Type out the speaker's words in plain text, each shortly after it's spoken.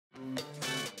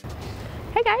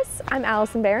Hey guys, I'm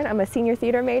Allison Barron. I'm a senior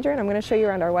theater major and I'm going to show you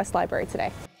around our West Library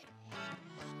today.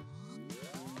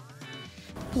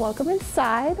 Welcome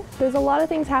inside. There's a lot of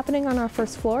things happening on our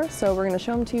first floor, so we're going to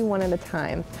show them to you one at a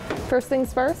time. First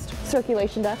things first,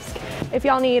 circulation desk. If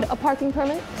y'all need a parking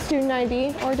permit, student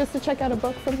ID, or just to check out a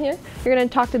book from here, you're going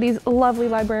to talk to these lovely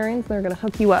librarians and they're going to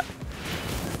hook you up.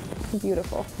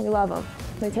 Beautiful. We love them.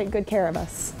 They take good care of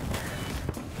us.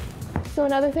 So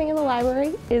another thing in the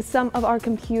library is some of our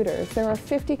computers. There are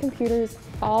 50 computers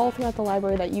all throughout the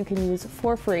library that you can use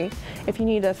for free. If you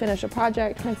need to finish a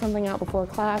project, print something out before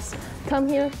class, come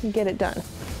here and get it done.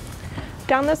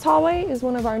 Down this hallway is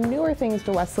one of our newer things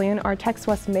to Wesleyan, our Texas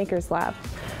Wesleyan Makers Lab.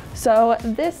 So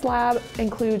this lab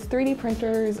includes 3D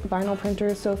printers, vinyl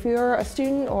printers, so if you're a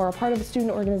student or a part of a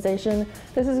student organization,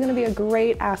 this is going to be a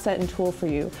great asset and tool for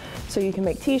you. So you can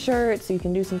make t-shirts, you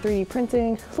can do some 3D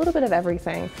printing, a little bit of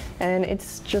everything, and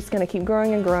it's just going to keep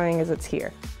growing and growing as it's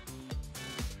here.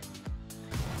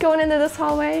 Going into this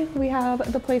hallway, we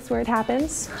have the place where it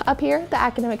happens. Up here, the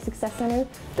Academic Success Center.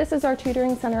 This is our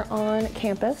tutoring center on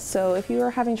campus, so if you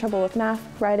are having trouble with math,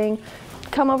 writing,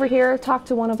 come over here, talk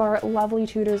to one of our lovely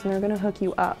tutors and they're going to hook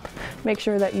you up. Make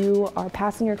sure that you are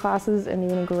passing your classes and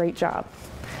doing a great job.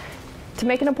 To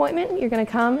make an appointment, you're going to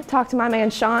come talk to my man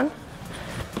Sean.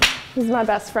 He's my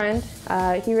best friend.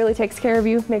 He really takes care of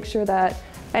you. Make sure that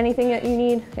anything that you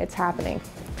need, it's happening.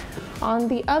 On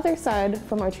the other side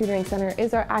from our tutoring center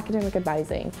is our academic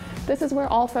advising. This is where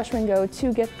all freshmen go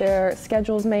to get their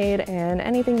schedules made and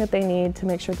anything that they need to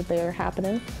make sure that they are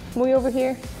happening. Mui over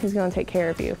here, he's going to take care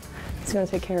of you. He's going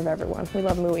to take care of everyone. We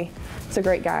love Mui. He's a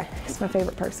great guy. He's my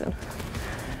favorite person.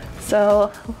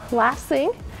 So last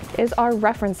thing is our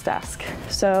reference desk.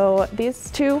 So these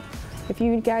two, if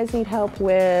you guys need help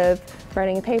with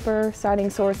writing a paper, citing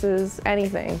sources,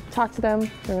 anything, talk to them.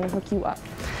 They're going to hook you up.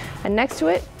 And next to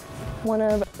it, one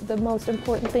of the most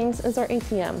important things is our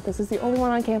ATM. This is the only one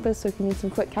on campus, so if you need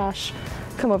some quick cash,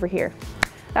 come over here.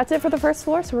 That's it for the first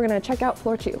floor, so we're going to check out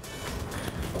floor 2.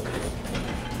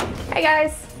 Hey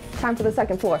guys! Time for the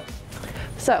second floor.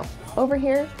 So over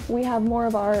here we have more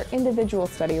of our individual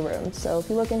study rooms. So if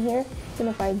you look in here, you're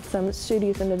going to find some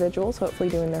studious individuals hopefully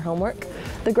doing their homework.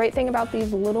 The great thing about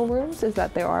these little rooms is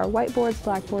that there are whiteboards,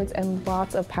 blackboards, and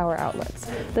lots of power outlets.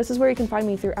 This is where you can find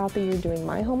me throughout the year doing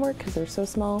my homework because they're so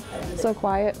small, so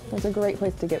quiet. It's a great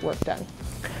place to get work done.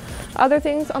 Other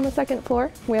things on the second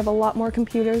floor, we have a lot more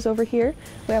computers over here.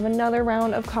 We have another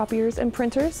round of copiers and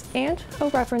printers and a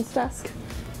reference desk.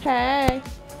 Hey!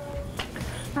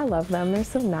 I love them, they're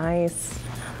so nice.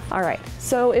 All right,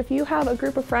 so if you have a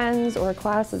group of friends or a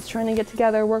class that's trying to get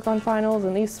together, work on finals,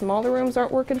 and these smaller rooms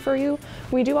aren't working for you,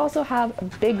 we do also have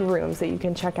big rooms that you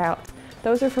can check out.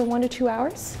 Those are for 1 to 2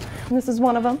 hours, and this is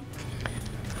one of them.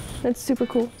 It's super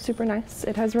cool, super nice.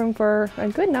 It has room for a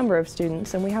good number of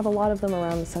students, and we have a lot of them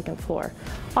around the second floor.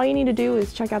 All you need to do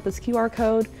is check out this QR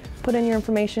code, put in your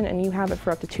information, and you have it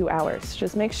for up to 2 hours.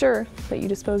 Just make sure that you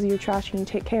dispose of your trash and you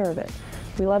take care of it.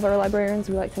 We love our librarians,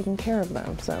 we like taking care of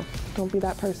them, so don't be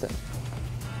that person.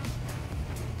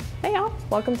 Hey y'all,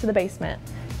 welcome to the basement.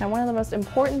 Now one of the most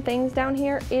important things down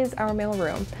here is our mail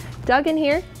room. Doug in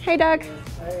here. Hey Doug.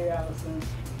 Hey Allison.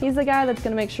 He's the guy that's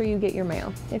going to make sure you get your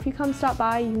mail. If you come stop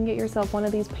by, you can get yourself one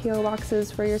of these PO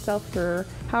boxes for yourself for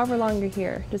however long you're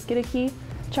here. Just get a key,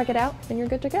 check it out, and you're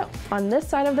good to go. On this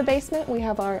side of the basement, we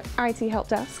have our IT help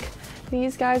desk.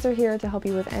 These guys are here to help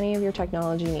you with any of your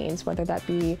technology needs, whether that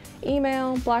be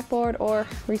email, Blackboard, or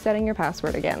resetting your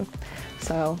password again.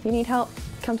 So if you need help,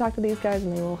 come talk to these guys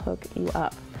and they will hook you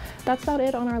up. That's about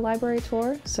it on our library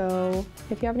tour. So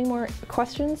if you have any more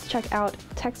questions, check out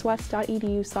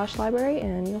texwes.edu/library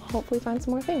and you'll hopefully find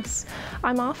some more things.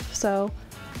 I'm off, so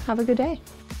have a good day.